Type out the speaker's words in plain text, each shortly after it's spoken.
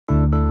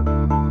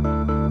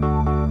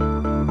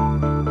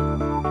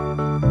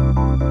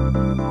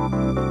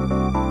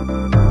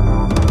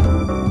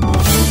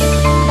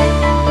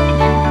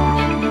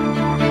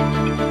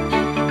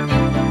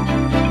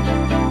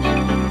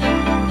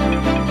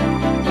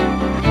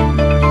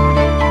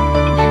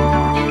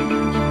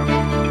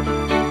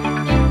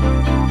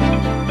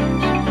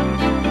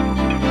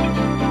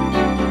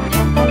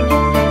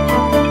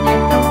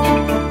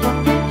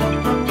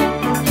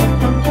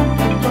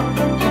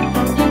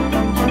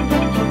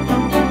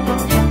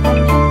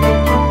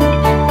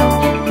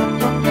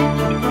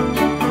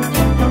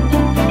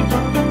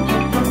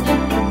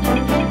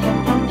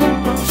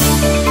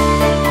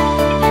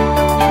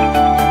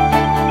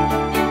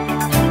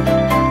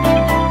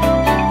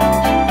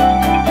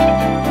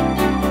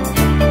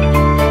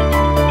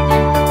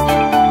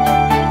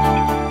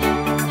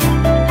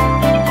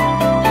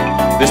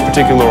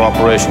particular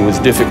operation was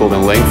difficult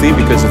and lengthy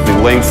because of the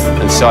length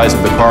and size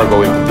of the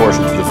cargo in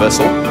proportion to the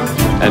vessel.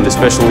 And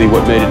especially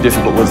what made it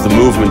difficult was the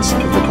movements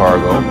of the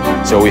cargo.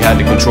 So we had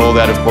to control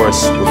that, of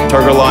course, with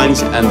tugger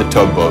lines and the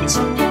tugboats.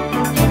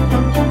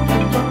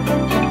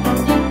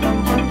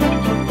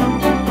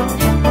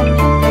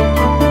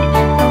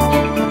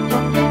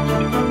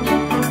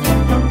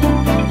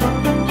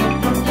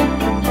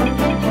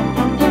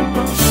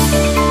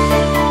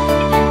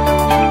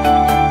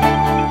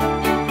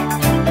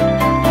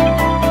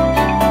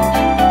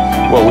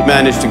 Well, we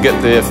managed to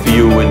get the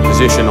FPU in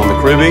position on the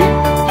cribbing,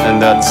 and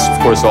that's, of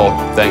course, all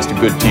thanks to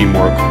good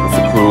teamwork with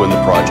the crew and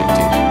the project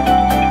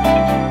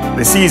team.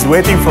 The sea is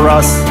waiting for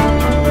us.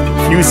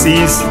 Few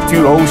seas,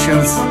 2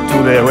 oceans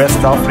to the West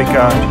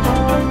Africa.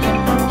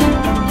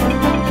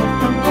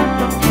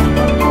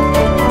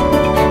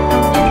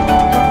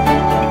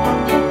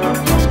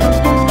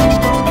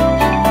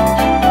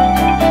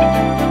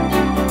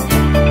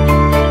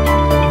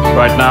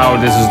 Right now,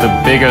 this is the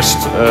biggest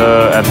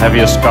and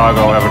heaviest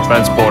cargo ever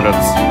transported,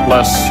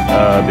 plus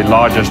the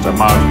largest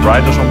amount of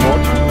riders on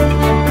board.